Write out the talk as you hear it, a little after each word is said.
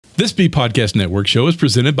This B Podcast Network show is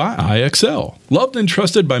presented by IXL. Loved and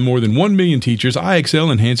trusted by more than 1 million teachers,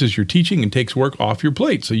 IXL enhances your teaching and takes work off your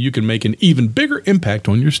plate so you can make an even bigger impact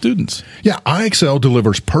on your students. Yeah, IXL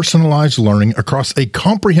delivers personalized learning across a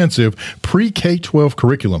comprehensive pre-K-12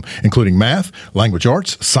 curriculum, including math, language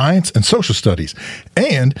arts, science, and social studies,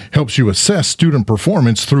 and helps you assess student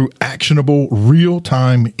performance through actionable,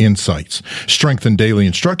 real-time insights. Strengthen daily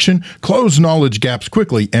instruction, close knowledge gaps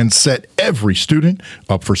quickly, and set every student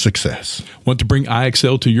up for success. Want to bring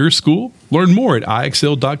IXL to your school? Learn more at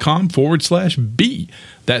IXL.com/B.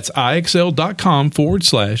 That's IXL.com/BE.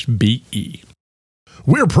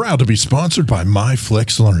 We're proud to be sponsored by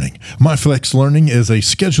MyFlex Learning. MyFlex Learning is a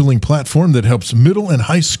scheduling platform that helps middle and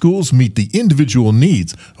high schools meet the individual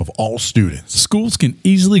needs of all students. Schools can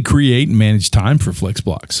easily create and manage time for flex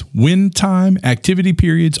blocks, win time, activity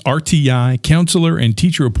periods, RTI, counselor and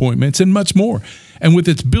teacher appointments, and much more. And with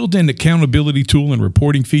its built-in accountability tool and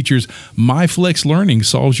reporting features, MyFlex Learning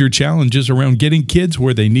solves your challenges around getting kids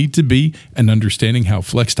where they need to be and understanding how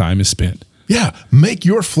flex time is spent. Yeah, make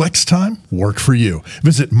your flex time work for you.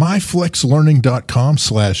 Visit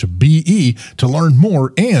myflexlearning.com/BE to learn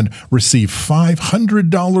more and receive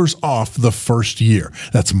 $500 off the first year.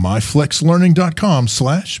 That's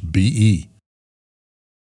myflexlearning.com/BE.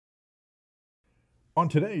 On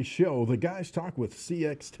today's show, the guys talk with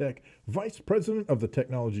CXTec Vice President of the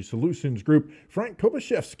Technology Solutions Group, Frank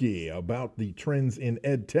Kobaszewski, about the trends in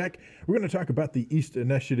EdTech. We're going to talk about the East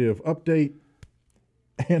Initiative update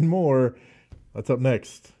and more. That's up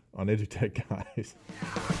next on EduTech Guys.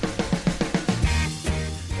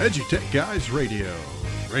 EduTech Guys Radio.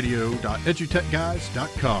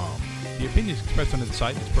 Radio.edutechguys.com. The opinions expressed on the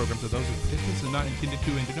site and its programs are those of participants and not intended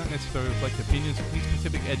to and do not necessarily reflect the opinions of any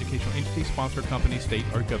specific educational entity, sponsor, company, state,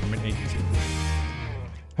 or government agency.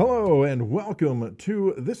 Hello and welcome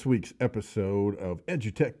to this week's episode of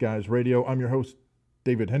EduTech Guys Radio. I'm your host,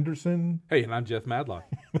 David Henderson. Hey, and I'm Jeff Madlock.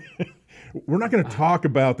 We're not going to talk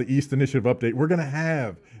about the East Initiative update. We're going to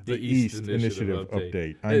have the East Initiative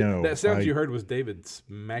update. I know. That sound you heard was David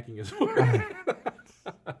smacking his forehead.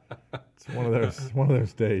 It's one of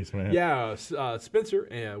those days, man. Yeah, Spencer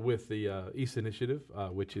with the East Initiative,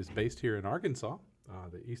 which is based here in Arkansas.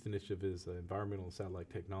 The East Initiative is Environmental and Satellite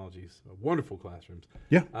Technologies, wonderful classrooms.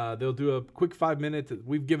 Yeah. They'll do a quick 5 minutes.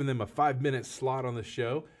 We've given them a 5-minute slot on the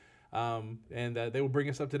show. And they will bring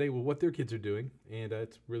us up to date with what their kids are doing, and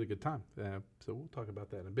it's a really good time. So we'll talk about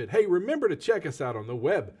that in a bit. Hey, remember to check us out on the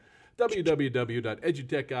web,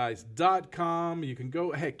 www.edutechguys.com. You can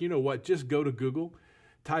go, heck, you know what? Just go to Google,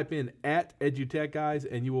 type in @EduTechGuys,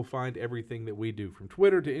 and you will find everything that we do, from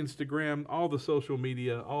Twitter to Instagram, all the social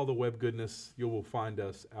media, all the web goodness. You will find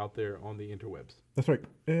us out there on the interwebs. That's right.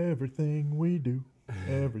 Everything we do,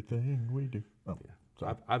 everything we do. Oh. Yeah.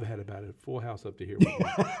 I've had about a full house up to here.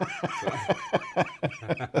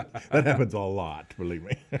 That happens a lot, believe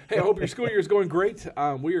me. Hey, I hope your school year is going great.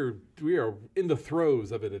 We are in the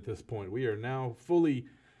throes of it at this point. We are now fully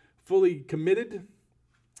committed.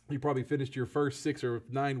 You probably finished your first 6 or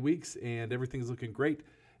 9 weeks, and everything's looking great.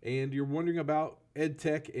 And you're wondering about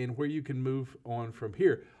EdTech and where you can move on from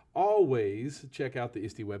here. Always check out the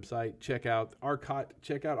ISTE website. Check out ARCOT.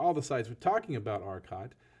 Check out all the sites. We're talking about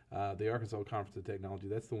ARCOT. The Arkansas Conference of Technology.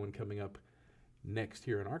 That's the one coming up next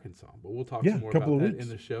here in Arkansas. But we'll talk some more about that in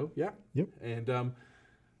the show. Yeah. Yep. And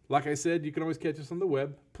like I said, you can always catch us on the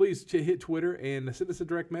web. Please hit Twitter and send us a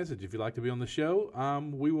direct message. If you'd like to be on the show,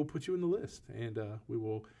 we will put you in the list. And we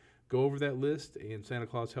will go over that list, and Santa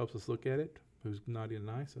Claus helps us look at it, who's naughty and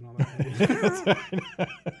nice and all that.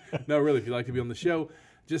 No, really, if you'd like to be on the show,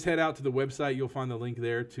 just head out to the website. You'll find the link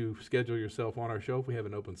there to schedule yourself on our show. If we have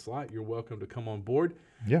an open slot, you're welcome to come on board.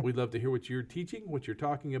 Yeah. We'd love to hear what you're teaching, what you're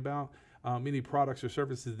talking about, any products or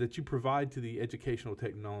services that you provide to the educational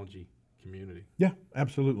technology community. Yeah,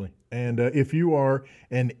 absolutely. And if you are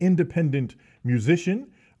an independent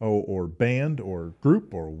musician or band or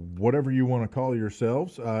group or whatever you want to call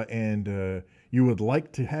yourselves, and you would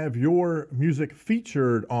like to have your music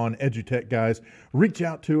featured on EduTech Guys, reach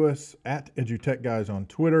out to us at EduTech Guys on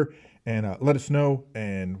Twitter and let us know,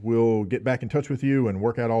 and we'll get back in touch with you and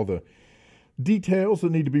work out all the details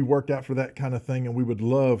that need to be worked out for that kind of thing. And we would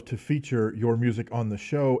love to feature your music on the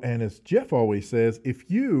show. And as Jeff always says,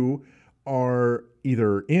 if you are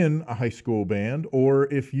either in a high school band or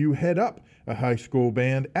if you head up a high school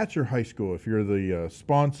band at your high school, if you're the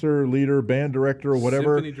sponsor, leader, band director, or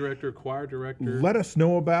whatever, symphony director, choir director, let us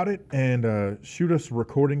know about it and shoot us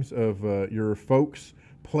recordings of your folks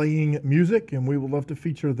playing music, and we would love to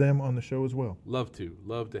feature them on the show as well. Love to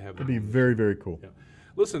have them. It'd be very, very cool. Yeah.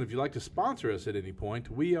 listen, if you'd like to sponsor us at any point,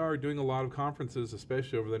 we are doing a lot of conferences,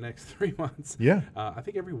 especially over the next 3 months. Yeah. I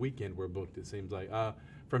think every weekend we're booked, it seems like.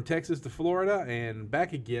 From Texas to Florida and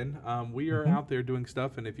back again, we are out there doing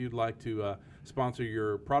stuff. And if you'd like to sponsor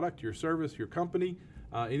your product, your service, your company,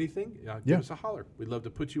 anything, give us a holler. We'd love to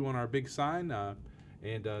put you on our big sign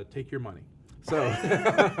and take your money. So,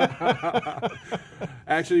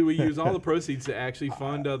 actually, we use all the proceeds to actually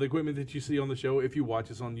fund the equipment that you see on the show if you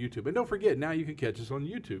watch us on YouTube. And don't forget, now you can catch us on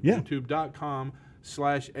YouTube. Yeah.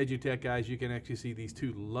 YouTube.com/EdutaChek, guys. You can actually see these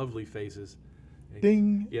two lovely faces.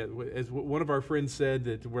 Ding. Yeah, as one of our friends said,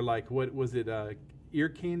 that we're like, what was it, ear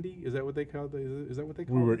candy? Is that what they called it? Is that what they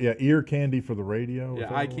called it? Yeah, ear candy for the radio.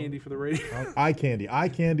 Yeah, eye candy for the radio. Eye candy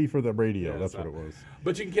for the radio. That's what it was.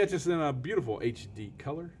 But you can catch us in a beautiful HD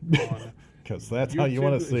color. Because that's YouTube, how you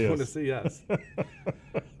want to see us. Want to see us.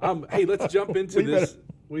 Hey, let's jump into this.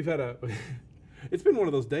 We've had it's been one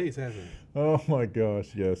of those days, hasn't it? Oh my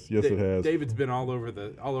gosh, yes, it has. David's been all over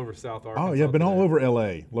South Arkansas. Oh yeah, been all over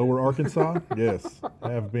LA, Lower Arkansas. Yes, I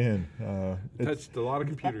have been. Touched a lot of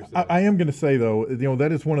computers. I am going to say though,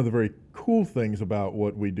 that is one of the very cool things about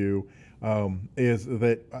what we do. Is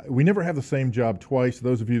that we never have the same job twice.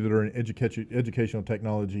 Those of you that are in educational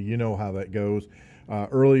technology, you know how that goes.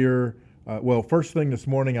 Earlier. First thing this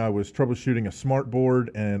morning, I was troubleshooting a smart board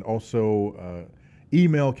and also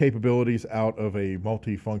email capabilities out of a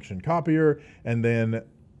multi-function copier, and then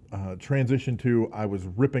transitioned to I was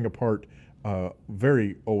ripping apart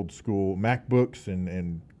very old school MacBooks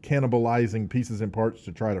and cannibalizing pieces and parts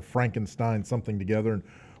to try to Frankenstein something together. And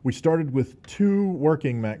we started with 2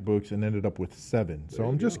 working MacBooks and ended up with 7. So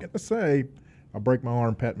I'm just going to say, I'll break my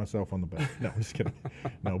arm, pat myself on the back. No, I'm just kidding.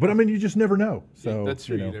 No, but I mean, you just never know. So yeah, that's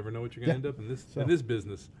true. You never know what you're going to end up in this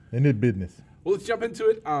business. In this business. Well, let's jump into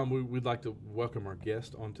it. We'd like to welcome our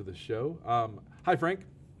guest onto the show. Hi, Frank.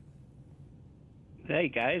 Hey,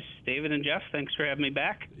 guys. David and Jeff, thanks for having me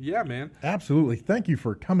back. Yeah, man. Absolutely. Thank you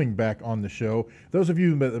for coming back on the show. Those of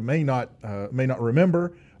you that may not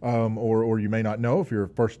remember, or you may not know if you're a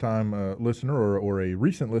first-time listener or a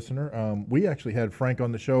recent listener, we actually had Frank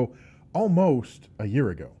on the show almost a year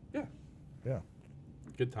ago. Yeah.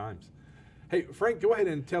 Good times. Hey, Frank, go ahead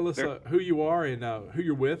and tell us who you are and who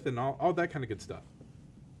you're with and all that kind of good stuff.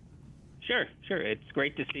 Sure. It's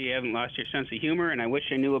great to see you haven't lost your sense of humor, and I wish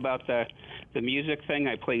I knew about the music thing.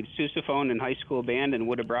 I played sousaphone in high school band and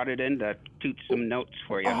would have brought it in to toot some notes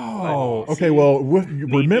for you. Oh, okay. Well,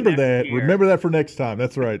 remember that. Year. Remember that for next time.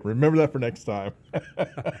 That's right. Remember that for next time.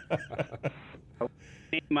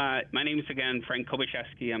 My name is, again, Frank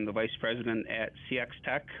Kobaczewski. I'm the vice president at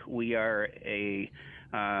CXTec. We are a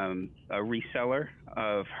reseller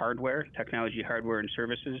of hardware, technology hardware and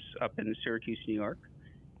services up in Syracuse, New York.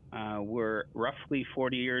 We're roughly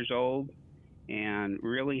 40 years old and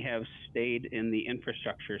really have stayed in the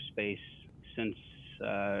infrastructure space since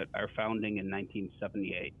our founding in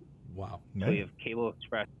 1978. Wow. So we have cable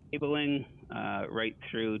express cabling right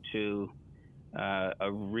through to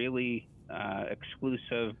a really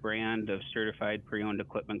exclusive brand of certified pre-owned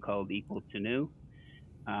equipment called Equal to New,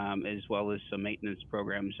 as well as some maintenance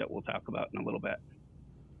programs that we'll talk about in a little bit.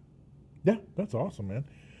 Yeah, that's awesome, man.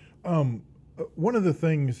 One of the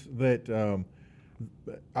things that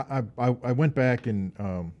I went back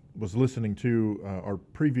and was listening to our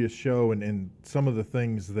previous show and some of the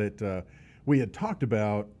things that we had talked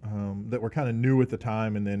about that were kind of new at the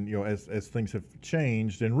time, and then as things have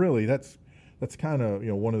changed, and really that's kind of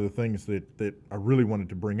one of the things that I really wanted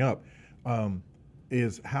to bring up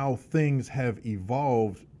is how things have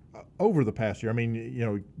evolved over the past year. I mean,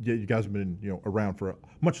 you guys have been around for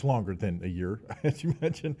much longer than a year, as you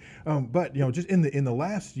mentioned. But just in the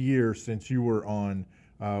last year since you were on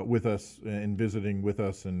with us and visiting with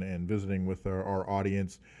us and visiting with our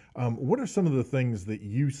audience, what are some of the things that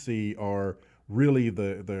you see are really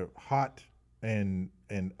the hot and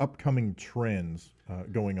upcoming trends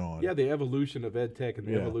going on? Yeah, the evolution of EdTech and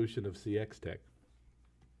the evolution of CXTec.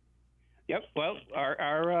 Yep. Well,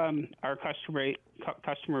 our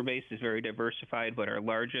customer base is very diversified, but our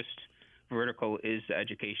largest vertical is the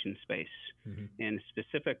education space. Mm-hmm. And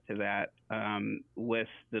specific to that, with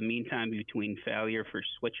the mean time between failure for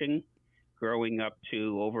switching growing up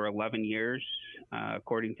to over 11 years,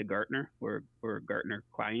 according to Gartner, we're a Gartner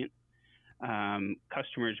client.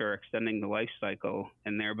 Customers are extending the life cycle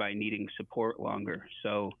and thereby needing support longer.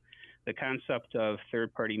 So the concept of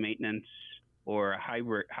third-party maintenance or a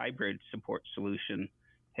hybrid support solution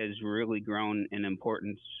has really grown in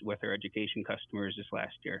importance with our education customers this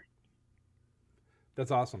last year.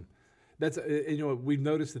 That's awesome. That's we've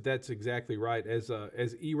noticed that's exactly right. As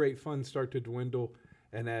E-rate funds start to dwindle,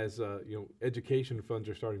 And as education funds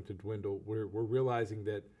are starting to dwindle, we're realizing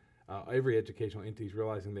that every educational entity is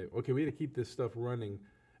realizing that, okay, we got to keep this stuff running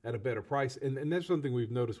at a better price. And that's something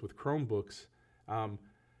we've noticed with Chromebooks,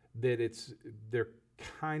 that they're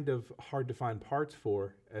kind of hard to find parts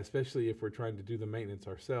for, especially if we're trying to do the maintenance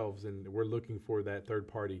ourselves, and we're looking for that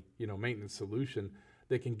third-party, maintenance solution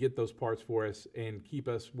that can get those parts for us and keep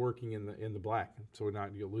us working in the black, so we're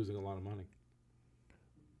not losing a lot of money.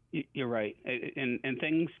 You're right, and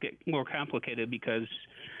things get more complicated because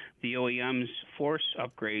the OEMs force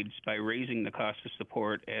upgrades by raising the cost of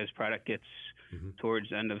support as product gets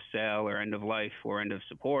towards end of sale or end of life or end of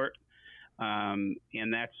support.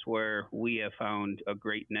 And that's where we have found a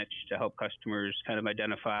great niche to help customers kind of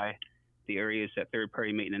identify the areas that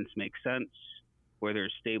third-party maintenance makes sense, where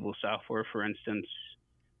there's stable software, for instance,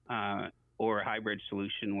 or a hybrid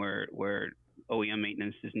solution where OEM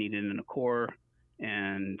maintenance is needed in a core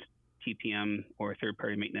and TPM or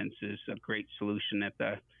third-party maintenance is a great solution at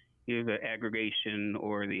either the aggregation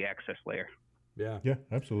or the access layer. Yeah,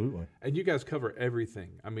 absolutely. And you guys cover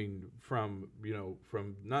everything. I mean, from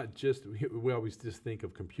not just, we always just think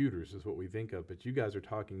of computers is what we think of, but you guys are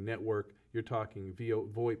talking network, you're talking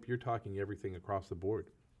VoIP, you're talking everything across the board.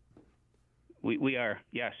 We are,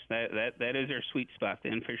 yes. That is our sweet spot, the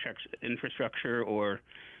infrastructure or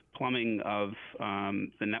plumbing of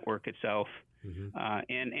the network itself.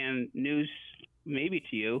 And news maybe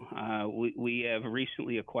to you, we have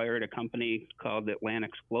recently acquired a company called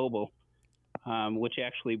Atlantic Global, which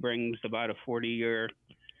actually brings about a 40-year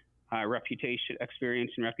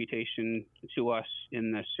experience and reputation to us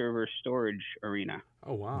in the server storage arena.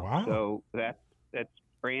 Oh, wow. So that's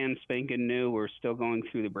brand spanking new. We're still going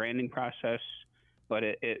through the branding process, but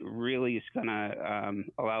it really is going to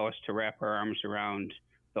allow us to wrap our arms around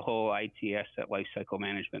the whole IT asset lifecycle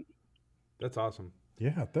management. That's awesome.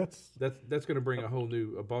 Yeah, that's going to bring a whole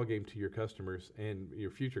new ball game to your customers and your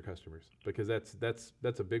future customers, because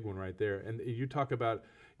that's a big one right there. And you talk about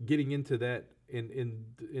getting into that in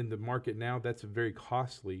the market now. That's very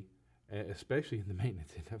costly, especially in the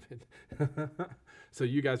maintenance end of it. So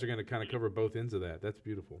you guys are going to kind of cover both ends of that. That's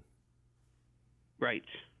beautiful. Right.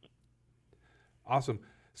 Awesome.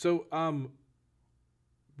 So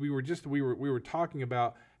we were talking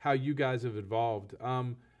about how you guys have evolved.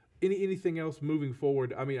 Anything else moving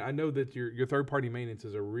forward? I mean, I know that your third-party maintenance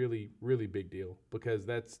is a really, really big deal, because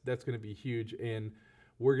that's going to be huge, and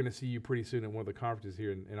we're going to see you pretty soon at one of the conferences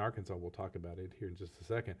here in Arkansas. We'll talk about it here in just a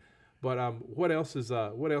second. But what else is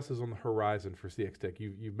on the horizon for CXTec?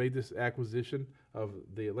 You've made this acquisition of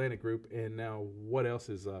the Atlantic Group, and now what else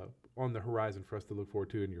is on the horizon for us to look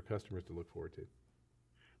forward to and your customers to look forward to?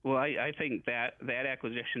 Well, I think that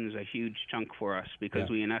acquisition is a huge chunk for us, because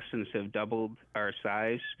we, in essence, have doubled our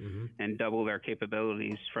size and doubled our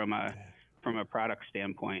capabilities from a product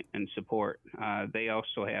standpoint and support. They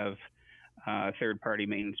also have a third-party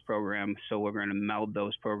maintenance program, so we're going to meld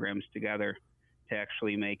those programs together to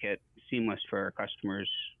actually make it seamless for our customers.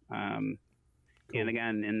 Cool. And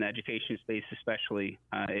again, in the education space especially,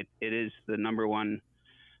 it is the number one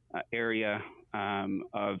area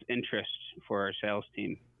of interest for our sales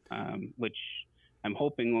team. Which I'm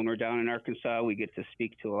hoping when we're down in Arkansas, we get to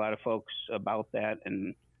speak to a lot of folks about that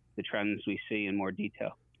and the trends we see in more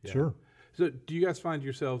detail. Yeah. Sure. So do you guys find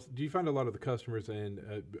a lot of the customers and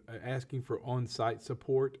asking for on-site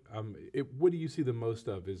support? What do you see the most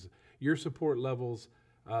of? Is your support levels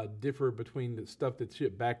differ between the stuff that's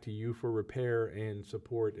shipped back to you for repair and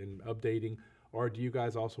support and updating, or do you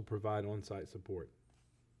guys also provide on-site support?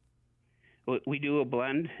 We do a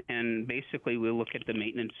blend, and basically we look at the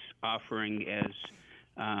maintenance offering as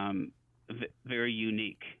very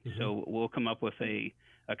unique. So we'll come up with a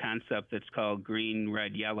concept that's called green,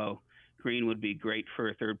 red, yellow. Green would be great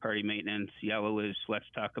for third-party maintenance. Yellow is let's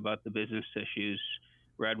talk about the business issues.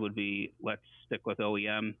 Red would be let's stick with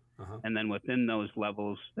OEM. And then within those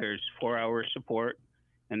levels, there's 4-hour support,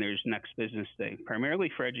 and there's next business day. Primarily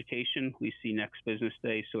for education, we see next business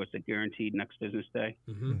day, so it's a guaranteed next business day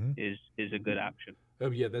is a good option.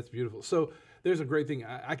 Oh yeah, that's beautiful. So there's a great thing.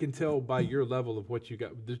 I can tell by your level of what you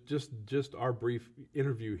got, just our brief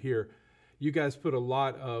interview here, you guys put a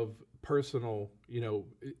lot of personal,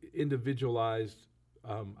 individualized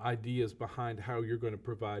ideas behind how you're going to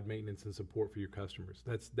provide maintenance and support for your customers.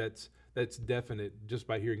 That's definite just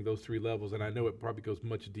by hearing those 3 levels, and I know it probably goes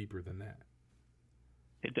much deeper than that.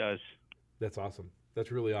 It does. That's awesome.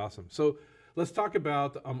 That's really awesome. So let's talk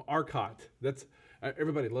about Arcot. That's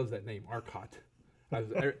everybody loves that name, Arcot.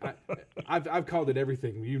 I've called it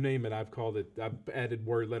everything. You name it, I've called it. I've added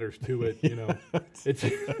word letters to it. You know, it's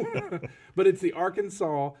but it's the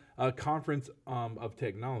Arkansas Conference of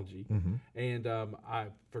Technology, and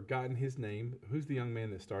I've forgotten his name. Who's the young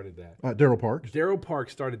man that started that? Daryl Parks. Daryl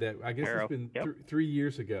Parks started that. I guess Darryl, it's been yep. 3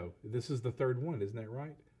 years ago. This is the third one, isn't that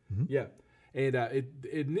right? Yeah. And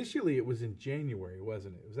initially it was in January,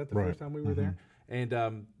 wasn't it? Was that the Right. first time we were there? And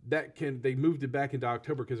they moved it back into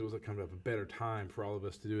October because it was kind of a better time for all of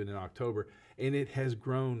us to do it in October. And it has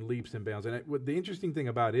grown leaps and bounds. And the interesting thing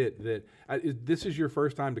about it this is your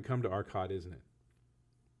first time to come to ARCOT, isn't it?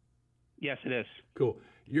 Yes, it is. Cool.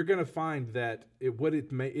 You're going to find that it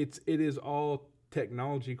is all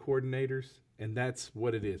technology coordinators, and that's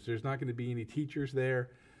what it is. There's not going to be any teachers there.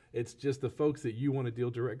 It's just the folks that you want to deal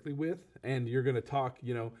directly with, and you're going to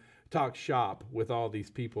talk shop with all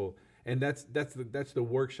these people. And that's the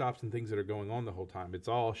workshops and things that are going on the whole time. It's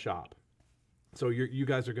all shop. So you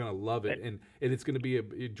guys are going to love it, and it's going to be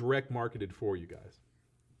a direct marketed for you guys.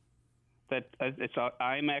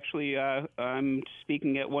 I'm actually I'm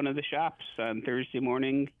speaking at one of the shops on Thursday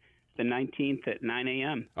morning, the 19th at 9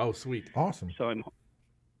 a.m. Oh, sweet. Awesome. So I'm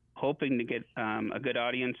hoping to get a good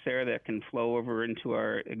audience there that can flow over into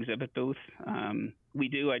our exhibit booth.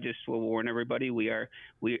 I just will warn everybody,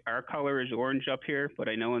 our color is orange up here, but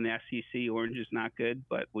I know in the SEC orange is not good,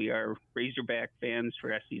 but we are Razorback fans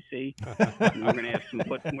for SEC. And we're going to have some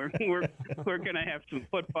we're going to have some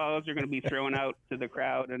footballs they're going to be thrown out to the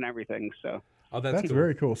crowd and everything. So that's cool.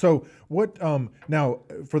 very cool. So what now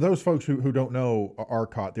for those folks who don't know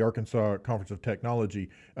ARCOT, the Arkansas Conference of Technology,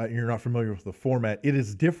 you're not familiar with the format, it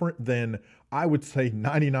is different than I would say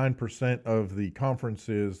 99% of the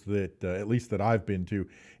conferences that at least that I've been to,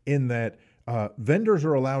 in that vendors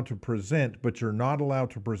are allowed to present, but you're not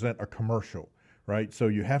allowed to present a commercial, right? So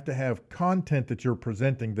you have to have content that you're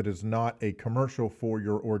presenting that is not a commercial for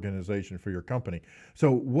your organization, for your company.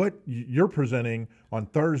 So what you're presenting on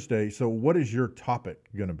Thursday, so what is your topic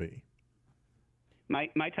going to be?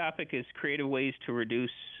 My topic is creative ways to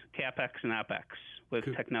reduce CapEx and OpEx with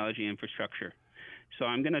Cool. technology infrastructure. So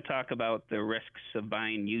I'm going to talk about the risks of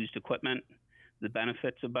buying used equipment, the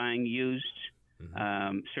benefits of buying used,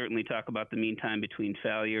 certainly talk about the mean time between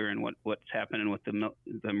failure and what's happening with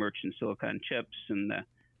the merchant silicon chips and the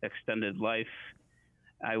extended life.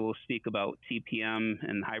 I will speak about TPM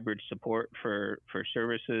and hybrid support for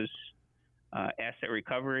services, asset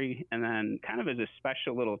recovery, and then kind of as a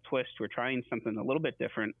special little twist, we're trying something a little bit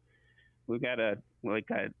different. We've got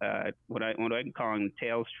what I'm calling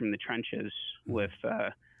Tales from the Trenches with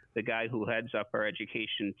the guy who heads up our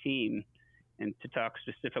education team, and to talk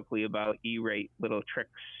specifically about E-rate, little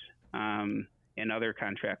tricks, and other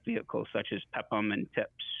contract vehicles such as PEPM and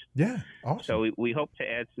TIPS. Yeah, awesome. So we hope to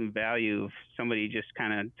add some value of somebody just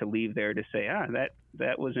kind of to leave there to say,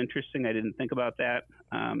 that was interesting. I didn't think about that.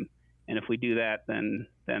 And if we do that, then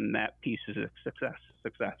that piece is a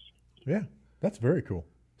success. Yeah, that's very cool.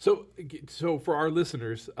 So for our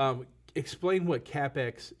listeners, explain what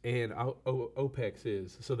CapEx and OPEX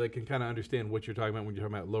is, so they can kind of understand what you're talking about when you're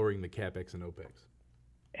talking about lowering the CapEx and OPEX.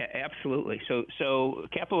 Absolutely. So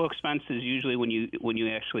capital expense is usually when you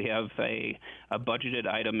actually have a budgeted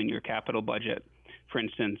item in your capital budget. For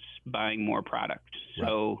instance, buying more product. Right.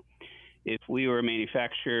 So if we were a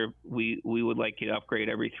manufacturer, we would like you to upgrade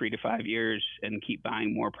every 3 to 5 years and keep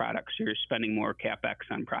buying more products. So you're spending more CapEx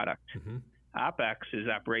on product. Mm-hmm. OpEx is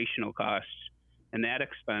operational costs, and that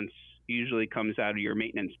expense usually comes out of your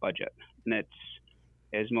maintenance budget. And that's,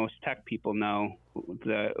 as most tech people know,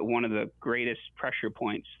 one of the greatest pressure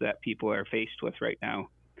points that people are faced with right now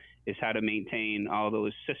is how to maintain all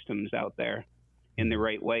those systems out there in the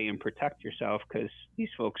right way and protect yourself, because these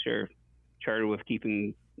folks are charged with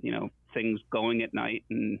keeping things going at night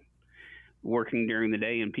and working during the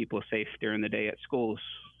day and people safe during the day at schools.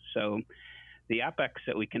 So the OpEx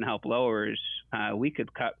that we can help lower is we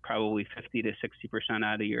could cut probably 50 to 60%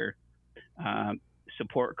 out of your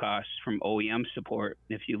support costs from OEM support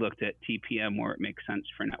if you looked at TPM where it makes sense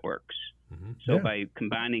for networks. Mm-hmm. So by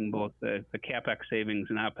combining both the CapEx savings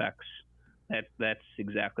and OpEx, that's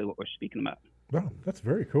exactly what we're speaking about. Wow, that's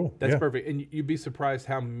very cool. That's perfect. And you'd be surprised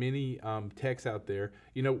how many techs out there,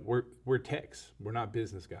 we're techs. We're not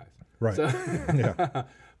business guys. Right. So, yeah.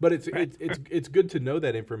 But it's good to know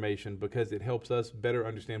that information, because it helps us better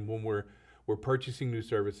understand when we're purchasing new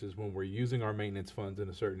services, when we're using our maintenance funds in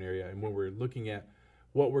a certain area, and when we're looking at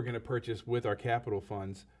what we're going to purchase with our capital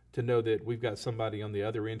funds, to know that we've got somebody on the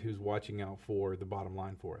other end who's watching out for the bottom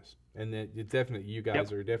line for us. And that it's definitely, you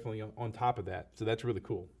guys are definitely on top of that. So that's really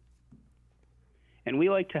cool. And we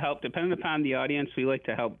like to help, depending upon the audience, we like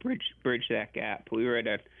to help bridge that gap. We were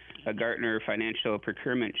at a Gartner financial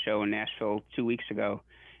procurement show in Nashville 2 weeks ago,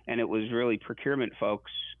 and it was really procurement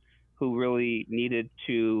folks who really needed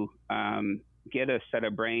to get a set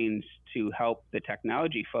of brains to help the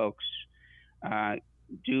technology folks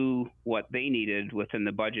do what they needed within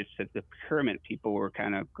the budgets that the procurement people were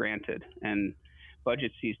kind of granted. And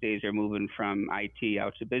budgets these days are moving from IT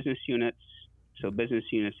out to business units. So business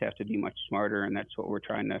units have to be much smarter, and that's what we're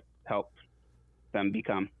trying to help them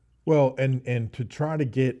become. Well, and to try to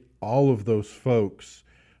get all of those folks,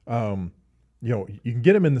 you can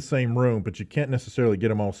get them in the same room, but you can't necessarily get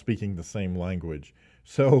them all speaking the same language.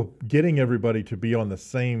 So getting everybody to be on the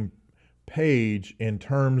same page in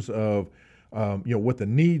terms of what the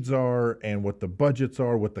needs are and what the budgets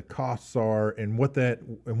are, what the costs are, and what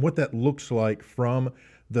that looks like from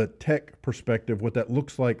the tech perspective, what that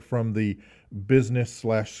looks like from the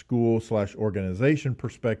business/school/organization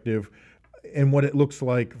perspective, and what it looks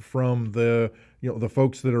like from the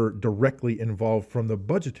folks that are directly involved from the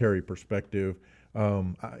budgetary perspective.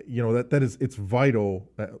 It's vital,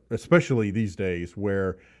 especially these days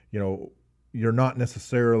where you're not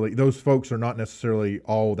necessarily, those folks are not necessarily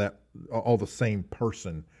all the same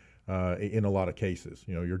person in a lot of cases.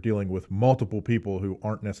 You're dealing with multiple people who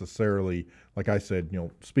aren't necessarily, like I said,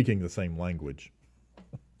 speaking the same language.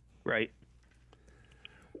 Right.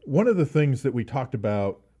 One of the things that we talked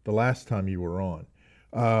about the last time you were on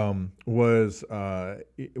was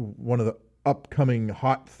one of the upcoming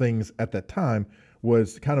hot things at that time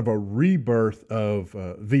was kind of a rebirth of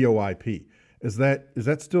VoIP. Is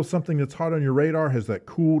that still something that's hot on your radar? Has that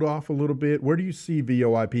cooled off a little bit? Where do you see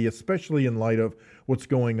VoIP, especially in light of what's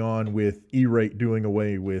going on with E-Rate doing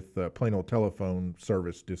away with plain old telephone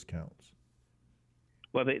service discounts?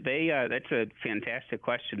 Well, that's a fantastic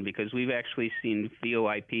question, because we've actually seen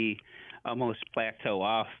VoIP almost plateau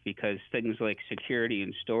off because things like security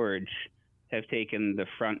and storage have taken the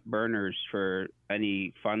front burners for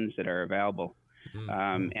any funds that are available.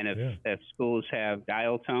 And if schools have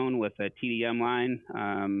dial tone with a TDM line,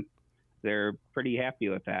 they're pretty happy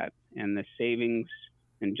with that. And the savings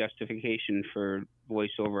and justification for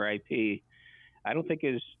voice over IP, I don't think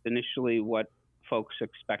is initially what folks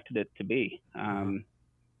expected it to be.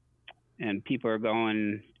 And people are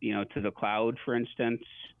going, to the cloud, for instance,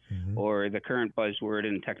 or the current buzzword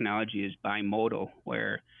in technology is bimodal,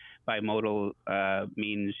 where bimodal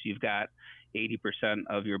means you've got 80%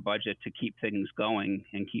 of your budget to keep things going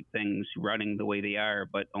and keep things running the way they are,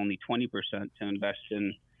 but only 20% to invest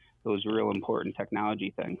in those real important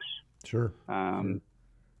technology things. Sure. Cool.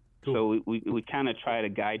 So we kind of try to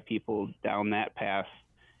guide people down that path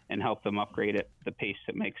and help them upgrade at the pace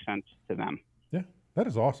that makes sense to them. Yeah, that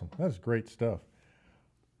is awesome. That is great stuff.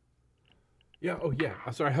 Yeah. Oh, yeah.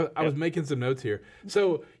 I'm sorry. I was making some notes here.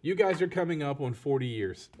 So you guys are coming up on 40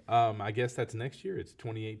 years. I guess that's next year. It's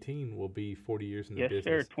 2018. Will be 40 years in the business.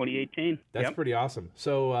 Yes, sir. 2018. That's pretty awesome.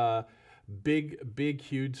 So big,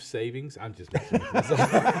 huge savings. I'm just messing with this.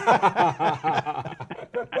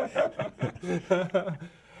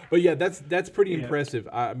 But yeah, that's pretty impressive.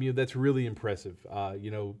 I mean, that's really impressive.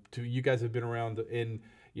 You guys have been around, and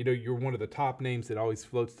you're one of the top names that always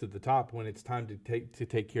floats to the top when it's time to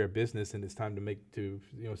take care of business, and it's time to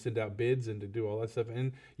send out bids and to do all that stuff.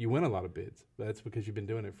 And you win a lot of bids. That's because you've been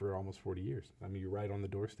doing it for almost 40 years. I mean, you're right on the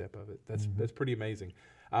doorstep of it. That's pretty amazing.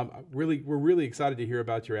 We're really excited to hear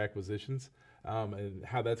about your acquisitions and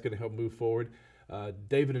how that's going to help move forward.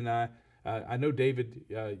 David and I know David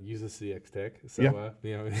uses CXTec, so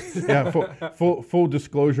full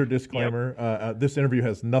disclosure disclaimer. Yep. This interview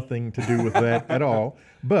has nothing to do with that at all.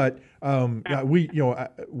 But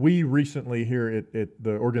we recently here at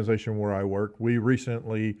the organization where I work, we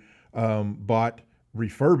recently bought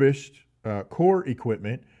refurbished core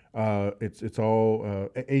equipment. It's all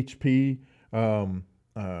HP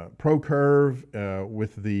ProCurve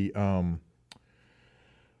with the.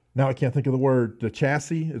 Now I can't think of the word. The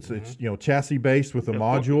chassis. It's chassis based with the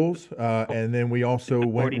modules, and then we also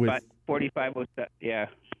went with 4507. Yeah.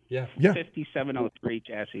 5703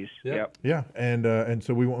 chassis. Yep. Yeah, and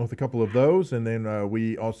so we went with a couple of those, and then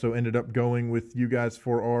we also ended up going with you guys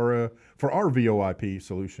for our VoIP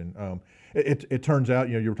solution. It turns out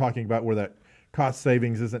you were talking about where that cost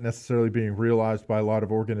savings isn't necessarily being realized by a lot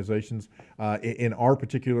of organizations. In our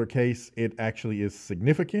particular case, it actually is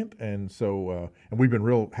significant, and so and we've been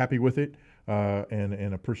real happy with it,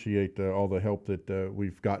 and appreciate all the help that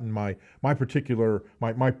we've gotten. My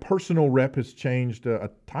personal rep has changed a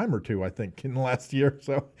time or two, I think, in the last year.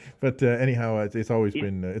 So, but anyhow, it's always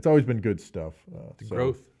been good stuff.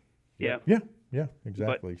 Growth. Yeah. Yeah,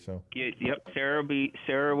 exactly. Yep. Sarah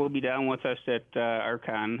will be down with us at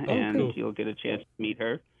Archon, and cool. You'll get a chance to meet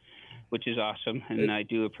her. which is awesome, and I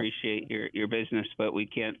do appreciate your business, but we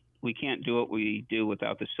can't do what we do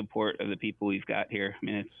without the support of the people we've got here. I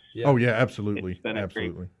mean, it's Oh yeah, absolutely, it's been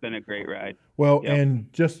absolutely. been a great ride. Well, Yep.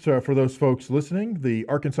 and just for those folks listening, the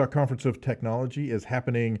Arkansas Conference of Technology is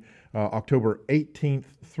happening October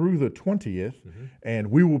 18th through the 20th,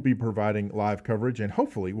 and we will be providing live coverage, and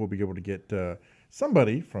hopefully we'll be able to get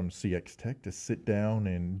somebody from CXTec to sit down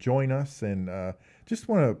and join us. And just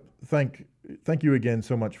want to thank you again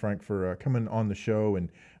so much, Frank, for coming on the show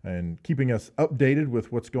and keeping us updated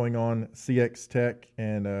with what's going on CXTec,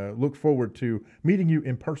 and look forward to meeting you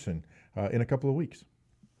in person in a couple of weeks.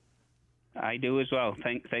 I do as well.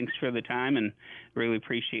 Thanks for the time, and really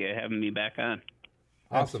appreciate having me back on.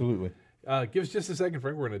 Awesome. Absolutely. Give us just a second,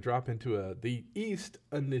 Frank. We're going to drop into the East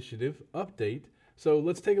Initiative update. So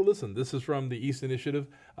let's take a listen. This is from the East Initiative.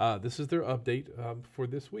 This is their update for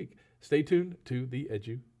this week. Stay tuned to the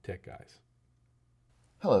EduTech guys.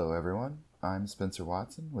 Hello, everyone. I'm Spencer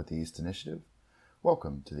Watson with the East Initiative.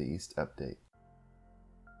 Welcome to the East Update.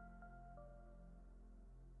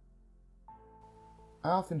 I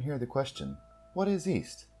often hear the question, what is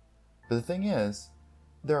East? But the thing is,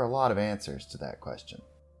 there are a lot of answers to that question.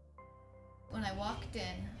 When I walked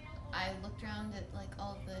in, I looked around at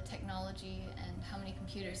all of the technology and how many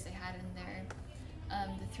computers they had in there.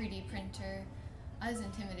 The 3D printer. I was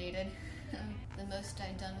intimidated. The most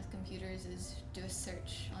I'd done with computers is do a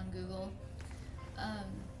search on Google.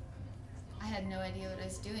 I had no idea what I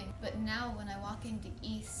was doing. But now when I walk into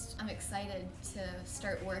East, I'm excited to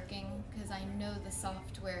start working because I know the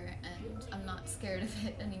software and I'm not scared of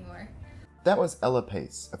it anymore. That was Ella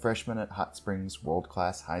Pace, a freshman at Hot Springs World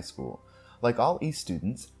Class High School. Like all East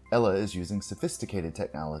students, Ella is using sophisticated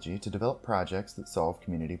technology to develop projects that solve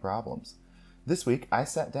community problems. This week, I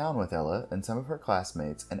sat down with Ella and some of her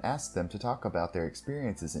classmates and asked them to talk about their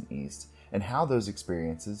experiences in East and how those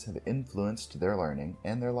experiences have influenced their learning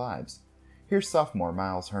and their lives. Here's sophomore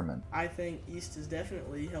Miles Herman. I think East has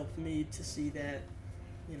definitely helped me to see that,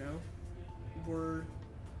 we're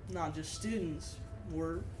not just students,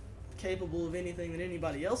 we're capable of anything that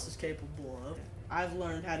anybody else is capable of. I've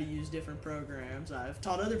learned how to use different programs. I've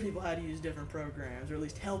taught other people how to use different programs, or at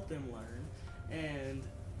least help them learn. And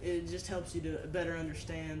it just helps you to better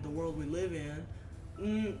understand the world we live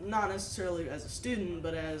in, not necessarily as a student,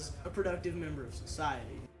 but as a productive member of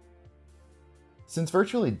society. Since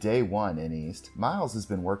virtually day one in East, Miles has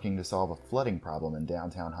been working to solve a flooding problem in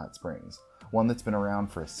downtown Hot Springs, one that's been around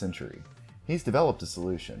for a century. He's developed a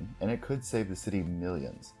solution, and it could save the city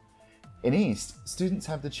millions. In East, students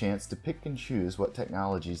have the chance to pick and choose what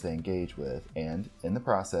technologies they engage with and, in the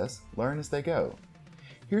process, learn as they go.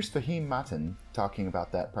 Here's Fahim Matan talking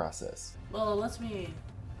about that process. Well, it lets me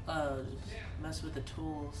mess with the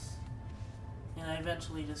tools, and I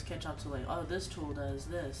eventually just catch on to this tool does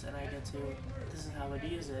this, and I get to, this is how I'd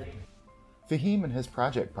use it. Fahim and his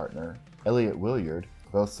project partner, Elliot Williard,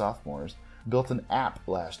 both sophomores, built an app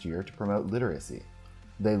last year to promote literacy.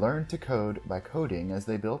 They learned to code by coding as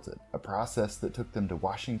they built it, a process that took them to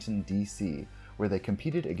Washington, D.C., where they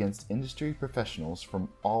competed against industry professionals from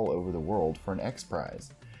all over the world for an X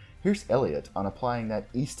Prize. Here's Elliot on applying that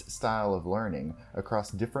East style of learning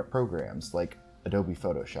across different programs like Adobe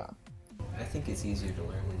Photoshop. I think it's easier to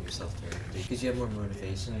learn when you're self-directed because you have more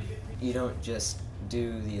motivation. You don't just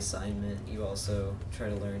do the assignment, you also try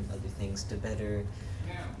to learn other things to better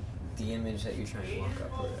the image that you're trying to mock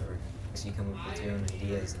up or whatever. So you come up with your own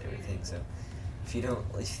ideas and everything. So if you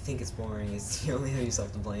think it's boring, you only have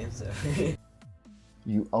yourself to blame. So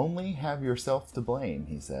You only have yourself to blame,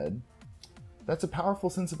 he said. That's a powerful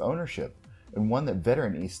sense of ownership, and one that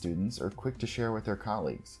veteran East students are quick to share with their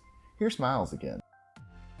colleagues. Here's Miles again.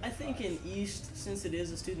 I think in East, since it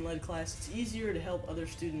is a student-led class, it's easier to help other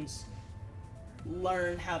students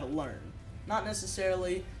learn how to learn. Not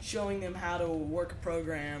necessarily showing them how to work a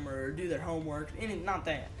program or do their homework, not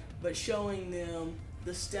that, but showing them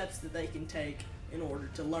the steps that they can take in order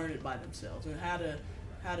to learn it by themselves and how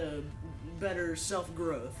to better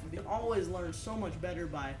self-growth. You always learn so much better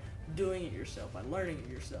by doing it yourself, by learning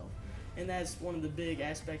it yourself. And that's one of the big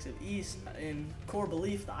aspects of East and core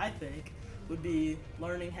belief that I think would be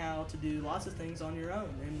learning how to do lots of things on your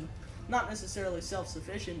own and not necessarily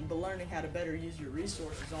self-sufficient, but learning how to better use your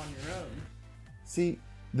resources on your own. See,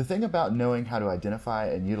 the thing about knowing how to identify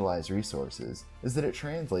and utilize resources is that it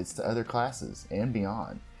translates to other classes and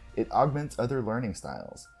beyond. It augments other learning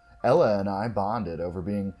styles. Ella and I bonded over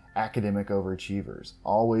being academic overachievers,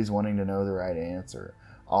 always wanting to know the right answer,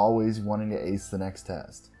 always wanting to ace the next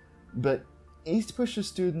test. But East pushes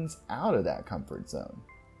students out of that comfort zone.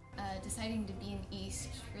 Deciding to be in East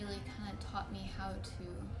really kind of taught me how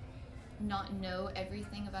to not know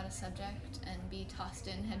everything about a subject and be tossed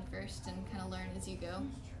in head first and kind of learn as you go.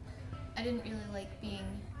 I didn't really like being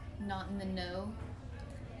not in the know,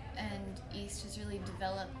 and East has really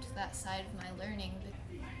developed that side of my learning,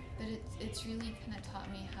 but it's really kind of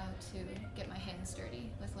taught me how to get my hands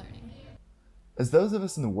dirty with learning. As those of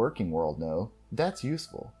us in the working world know, that's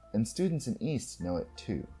useful, and students in East know it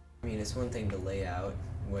too. I mean, it's one thing to lay out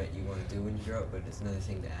what you want to do when you grow up, but it's another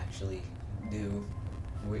thing to actually do,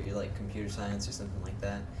 where you like computer science or something like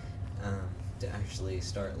that, to actually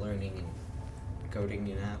start learning and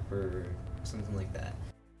coding an app or something like that.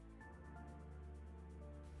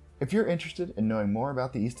 If you're interested in knowing more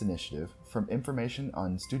about the East Initiative, from information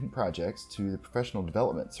on student projects to the professional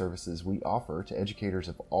development services we offer to educators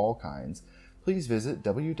of all kinds, please visit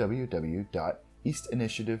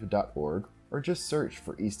www.eastinitiative.org or just search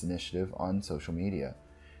for East Initiative on social media.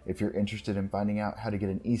 If you're interested in finding out how to get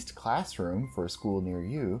an East classroom for a school near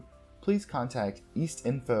you, please contact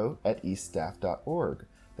eastinfo@eaststaff.org.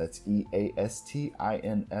 That's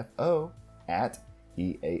EASTINFO at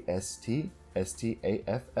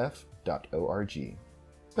EASTSTAFF.org.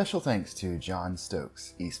 Special thanks to John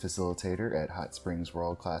Stokes, East Facilitator at Hot Springs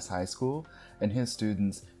World Class High School, and his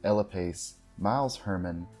students Ella Pace, Miles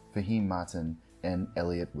Herman, Fahim Matan, and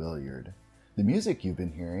Elliot Williard. The music you've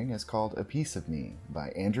been hearing is called A Piece of Me by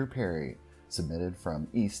Andrew Perry, submitted from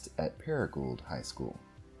East at Paragould High School.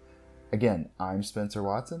 Again, I'm Spencer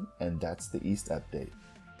Watson, and that's the East Update.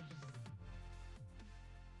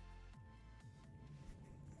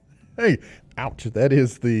 Hey, ouch. That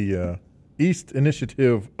is the East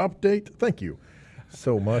Initiative update. Thank you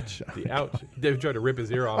so much. The ouch. Dave tried to rip his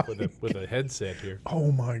ear off with a headset here.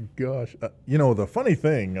 Oh my gosh. The funny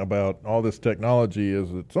thing about all this technology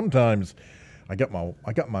is that sometimes I got my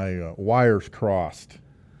wires crossed.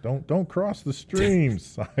 Don't cross the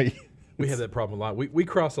streams. We have that problem a lot. We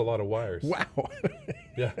cross a lot of wires. Wow.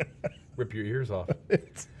 Yeah. Rip your ears off.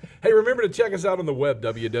 Hey, remember to check us out on the web,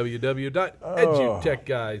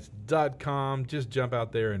 www.edutechguys.com. Just jump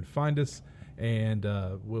out there and find us, and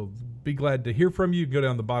we'll be glad to hear from you. You can go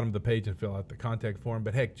down the bottom of the page and fill out the contact form.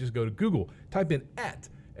 But, heck, just go to Google, type in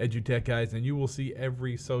 @EdutechGuys, and you will see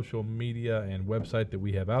every social media and website that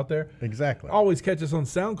we have out there. Exactly. Always catch us on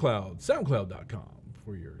SoundCloud, soundcloud.com.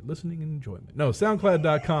 For your listening and enjoyment. No,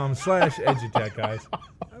 soundcloud.com/edutechguys.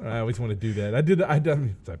 I always want to do that.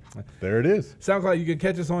 Sorry. There it is. SoundCloud, you can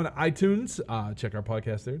catch us on iTunes. Check our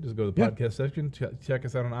podcast there. Just go to the podcast section. Check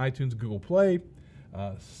us out on iTunes, Google Play,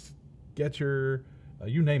 Sketcher,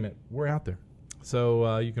 you name it. We're out there.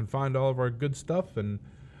 So you can find all of our good stuff. And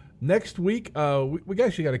next week, we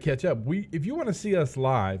actually got to catch up. If you want to see us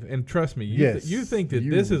live, and trust me, you think that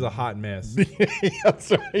this is a hot mess.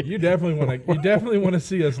 That's right. You definitely want to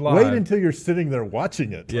see us live. Wait until you're sitting there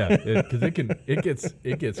watching it. Yeah, because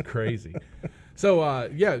it gets crazy. So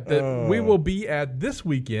we will be at this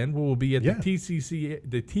weekend. We will be at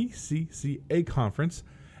the TCCA conference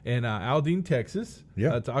in Aldine, Texas.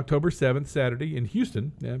 Yeah, it's October 7th, Saturday in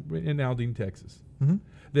Houston, in Aldine, Texas. Mm-hmm.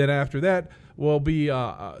 Then after that, we'll be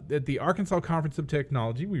at the Arkansas Conference of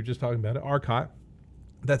Technology. We were just talking about it, ARCOT.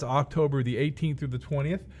 That's October the 18th through the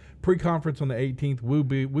 20th. Pre-conference on the 18th. We will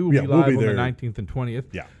be live on the 19th and 20th.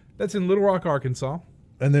 Yeah. That's in Little Rock, Arkansas.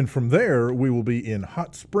 And then from there, we will be in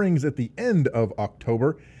Hot Springs at the end of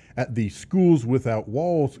October at the Schools Without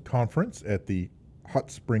Walls Conference at the Hot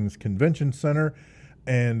Springs Convention Center.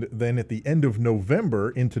 And then at the end of November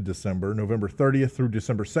into December, November 30th through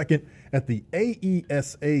December 2nd, at the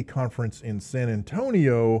AESA conference in San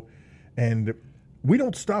Antonio. And we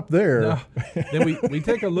don't stop there. No. Then we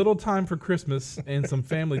take a little time for Christmas and some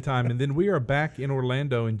family time, and then we are back in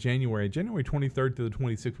Orlando in January 23rd to the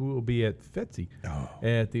 26th. We will be at FETSI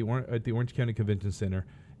at the Orange County Convention Center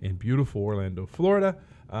in beautiful Orlando, Florida.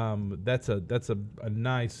 That's a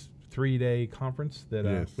nice 3-day conference that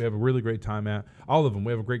we have a really great time at. All of them.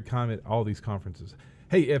 We have a great time at all these conferences.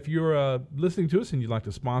 Hey, if you're listening to us and you'd like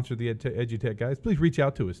to sponsor the EduTech Guys, please reach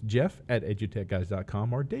out to us, Jeff at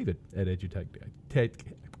edutechguys.com or David at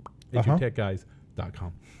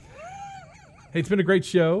edutechguys.com. Hey, it's been a great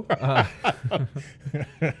show. I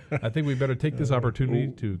think we better take this opportunity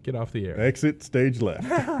to get off the air. Exit stage left.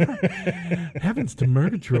 Heavens to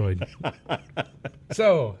Murgatroyd.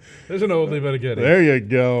 So, there's an oldie but a goodie. There you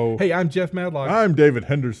go. Hey, I'm Jeff Madlock. I'm David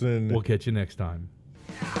Henderson. We'll catch you next time.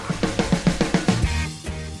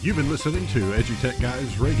 You've been listening to EduTech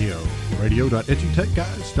Guys Radio,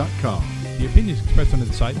 radio.edutechguys.com. The opinions expressed on the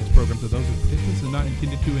site and its programs are those of participants and not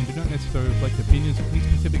intended to and do not necessarily reflect the opinions of any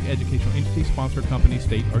specific educational entity, sponsor, company,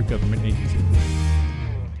 state, or government agency.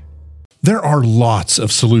 There are lots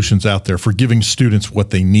of solutions out there for giving students what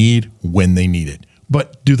they need when they need it.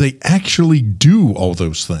 But do they actually do all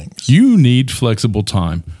those things? You need flexible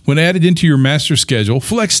time. When added into your master schedule,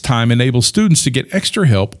 Flex Time enables students to get extra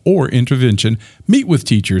help or intervention, meet with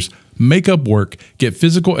teachers, make up work, get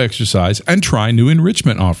physical exercise, and try new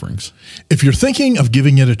enrichment offerings. If you're thinking of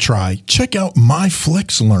giving it a try, check out My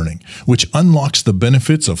Flex Learning, which unlocks the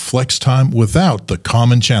benefits of flex time without the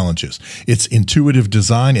common challenges. Its intuitive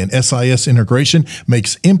design and SIS integration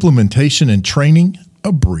makes implementation and training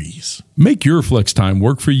a breeze. Make your flex time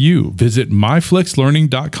work for you. Visit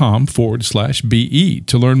myflexlearning.com/BE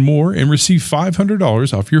to learn more and receive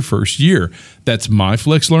 $500 off your first year. That's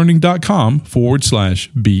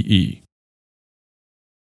myflexlearning.com/BE.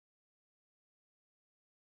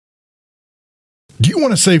 Do you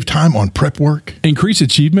want to save time on prep work? Increase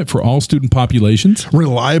achievement for all student populations?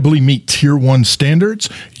 Reliably meet Tier 1 standards?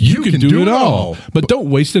 You can do it all, but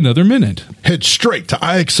don't waste another minute. Head straight to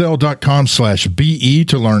IXL.com/BE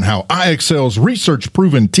to learn how IXL's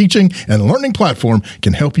research-proven teaching and learning platform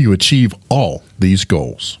can help you achieve all these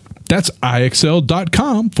goals. That's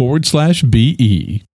IXL.com/BE.